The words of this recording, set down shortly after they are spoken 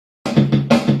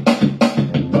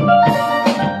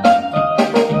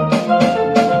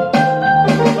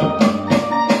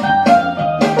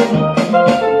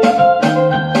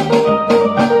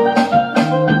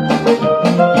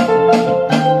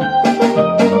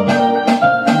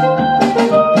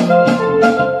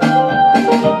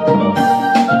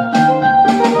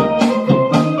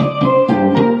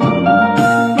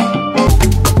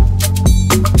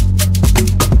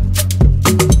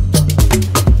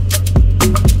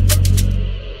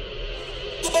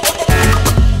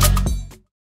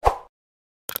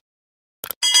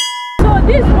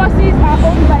are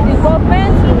owned by the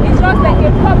government. It's just like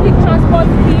a public transport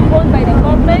scheme owned by the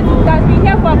government. It has been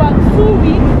here for about 2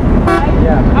 weeks. Right?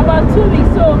 Yeah. About 2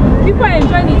 weeks. So people are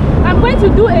enjoying it. I'm going to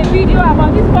do a video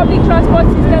about this public transport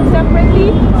system separately.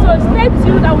 So stay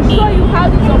tuned. I will show you how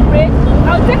this operates.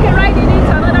 I'll take a ride in it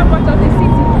to another part of the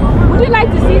city. Would you like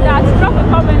to see that? Drop a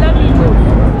comment, let me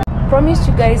know. Promised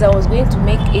you guys I was going to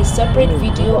make a separate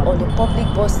video on the public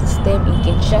bus system in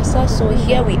Kinshasa, so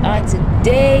here we are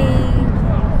today.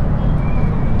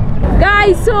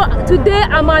 Guys, so today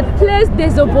I'm at Place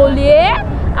des Oboliers.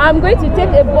 I'm going to take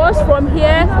a bus from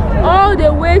here all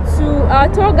the way to our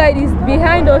tour guide is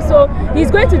behind us, so he's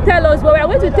going to tell us, but we are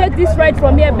going to take this ride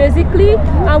from here basically,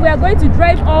 and we are going to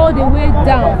drive all the way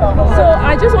down. So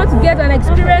I just want to get an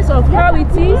experience of how it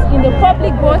is in the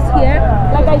public bus here.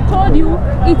 Like I told you,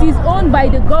 it is owned by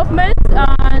the government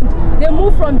and they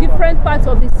move from different parts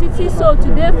of the city. So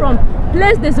today from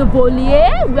Place des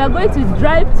Oboliers, we are going to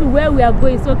drive to where we are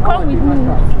going, so come with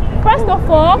me. First of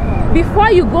all,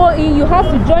 before you go in, you have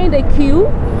to join the queue,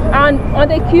 and on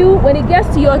the queue, when it gets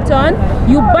to your turn,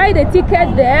 you buy the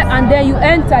ticket there and then you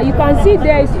enter. You can see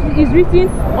there is written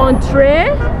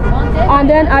entrée, and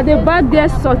then at the back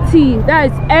there's sortie. That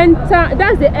is enter.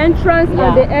 That's the entrance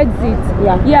and the exit.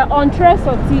 Yeah, entrée,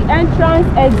 sortie, entrance,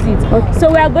 exit. Okay. So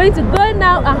we are going to go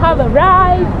now and have a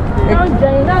ride. Now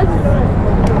join us.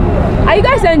 Are you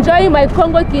guys enjoying my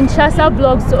Congo Kinshasa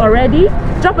vlogs already?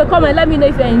 Drop a comment, let me know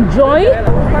if you enjoy.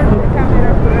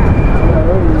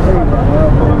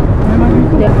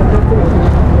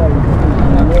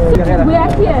 We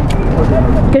are here.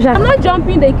 I'm not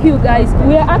jumping the queue, guys.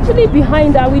 We are actually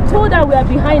behind her. We told her we are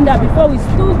behind her before we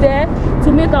stood there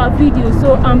to make our video.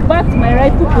 So I'm back to my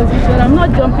rightful position. I'm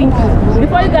not jumping queue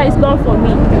before you guys come for me.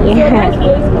 So let's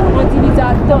wait until it's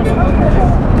our turn.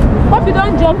 Hope you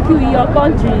don't jump queue in your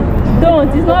country. Don't,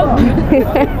 it's not good.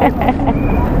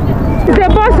 The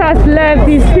bus has left,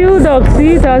 it's filled up,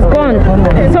 see, it has gone.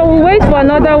 So we'll wait for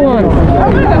another one.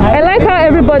 I like how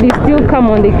everybody still come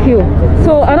on the queue.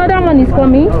 So another one is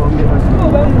coming.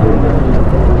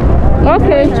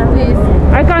 Okay,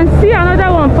 I can see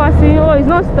another one passing. Oh, it's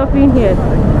not stopping here.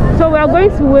 So we are going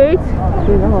to wait.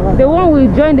 The one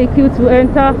will join the queue to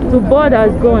enter, to board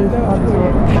has gone.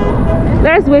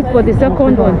 Let's wait for the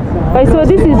second one. Right, so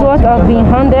this is what I've been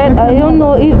handed. I don't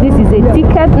know if this is a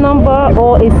ticket number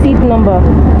or a seat number,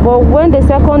 but when the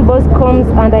second bus comes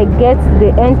and I get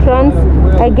the entrance,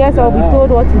 I guess I'll be told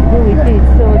what to do with it.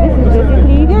 So this is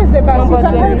basically number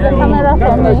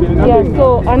 23. Yeah,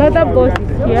 so another bus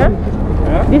is here.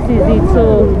 This is it.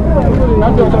 So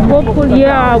hopefully,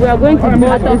 yeah, we are going to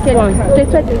board this one.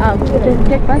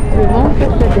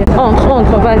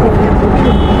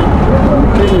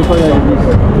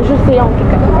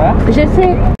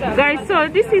 Guys, so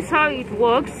this is how it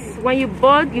works. When you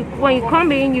board, when you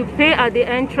come in, you pay at the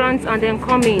entrance and then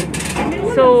come in.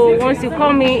 So once you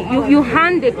come in, you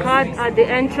hand the card at the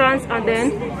entrance and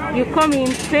then you come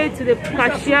in, pay to the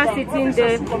cashier sitting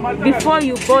there before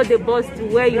you board the bus to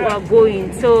where you are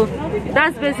going. So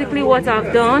that's basically what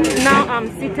I've done. Now I'm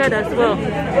seated as well.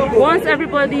 Once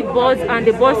everybody boards and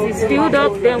the bus is filled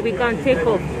up, then we can take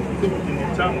off.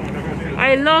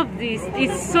 I love this.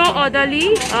 It's so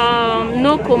orderly,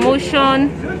 no commotion.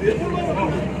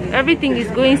 Everything is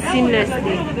going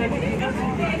seamlessly.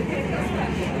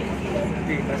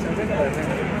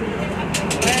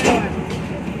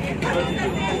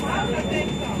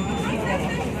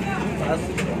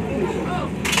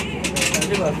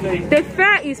 The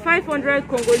fare is 500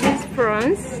 Congolese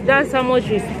francs. That's how much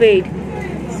we've paid.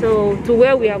 So to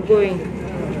where we are going.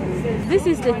 This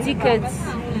is the tickets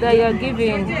that you are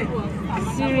given.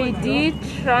 Series D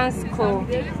Transco.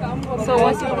 So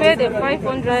once you pay the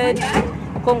 500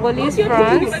 Congolese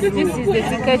francs, this is the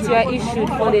ticket you are issued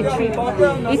for the trip.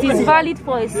 It is valid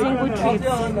for a single trip.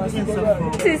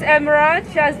 This is Emerald.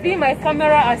 She has been my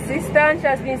camera assistant. She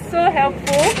has been so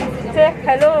helpful. Say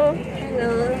hello.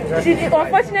 Hello.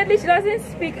 Unfortunately, she doesn't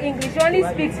speak English. She only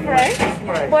speaks French.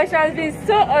 But she has been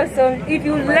so awesome. If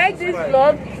you like this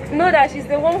vlog, know that she's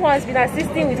the one who has been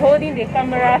assisting with holding the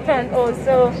camera and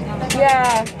also,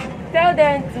 yeah, tell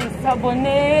them to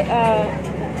s'abonner.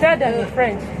 Tell them in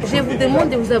French. Je vous demande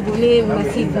de vous abonner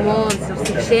massivement sur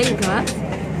cette chaîne grâce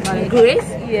Grace.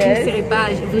 Yes. Vous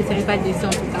ne serez pas déçus en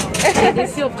tout cas. Il y a des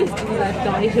surprises qui vous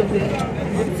attendent et je vous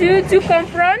aime. Tu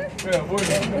comprends?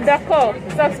 D'accord.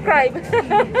 Subscribe.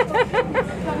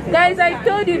 Guys, I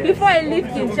told you before I leave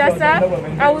Kinshasa,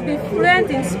 I will be fluent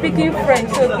in speaking French.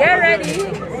 So get ready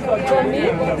for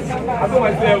me.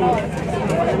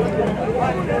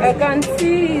 I can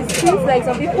see it seems like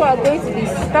some people are going to be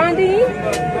standing.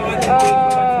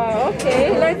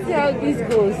 Okay, let's see how this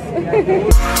goes.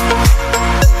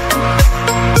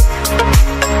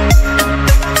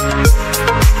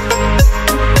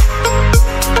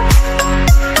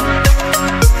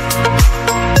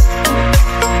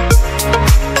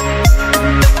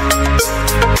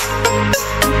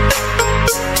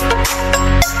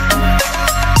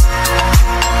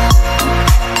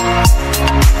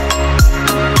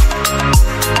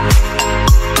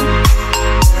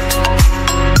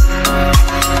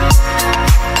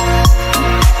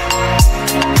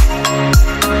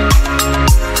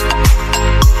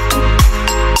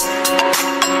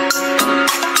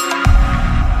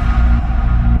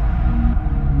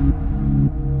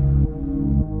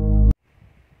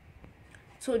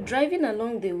 So driving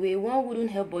along the way, one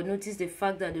wouldn't help but notice the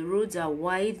fact that the roads are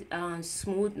wide and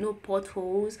smooth, no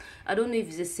potholes. I don't know if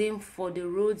it's the same for the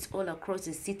roads all across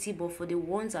the city, but for the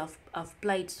ones I've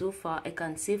applied so far, I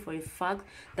can say for a fact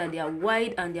that they are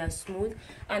wide and they are smooth.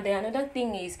 And then another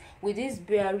thing is, with this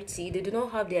BRT, they do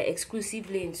not have their exclusive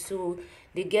lanes, so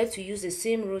they get to use the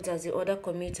same roads as the other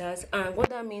commuters. And what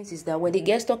that means is that when they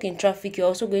get stuck in traffic, you're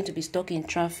also going to be stuck in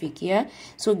traffic. Yeah,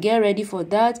 so get ready for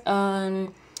that.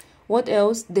 And what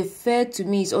else? The fare to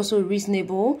me is also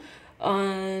reasonable.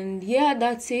 And yeah,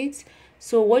 that's it.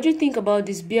 So what do you think about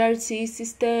this BRT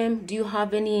system? Do you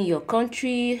have any in your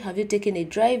country? Have you taken a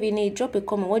drive in it? Drop a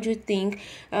comment. What do you think?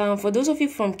 For those of you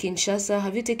from Kinshasa,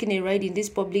 have you taken a ride in these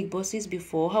public buses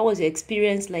before? How was your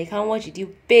experience like? How much did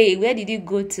you pay? Where did you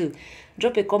go to?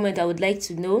 Drop a comment. I would like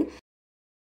to know.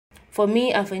 For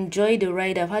me, I've enjoyed the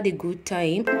ride. I've had a good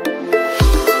time.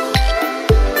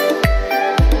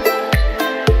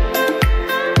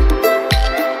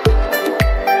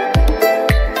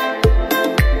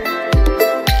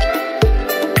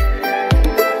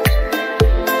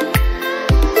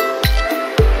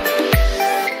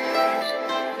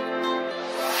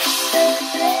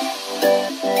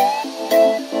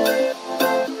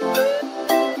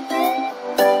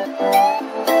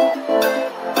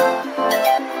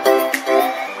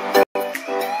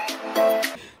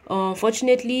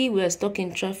 Unfortunately, we are stuck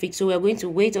in traffic, so we are going to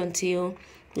wait until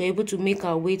we're able to make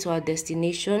our way to our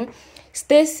destination.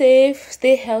 Stay safe,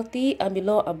 stay healthy, and be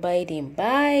law abiding.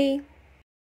 Bye.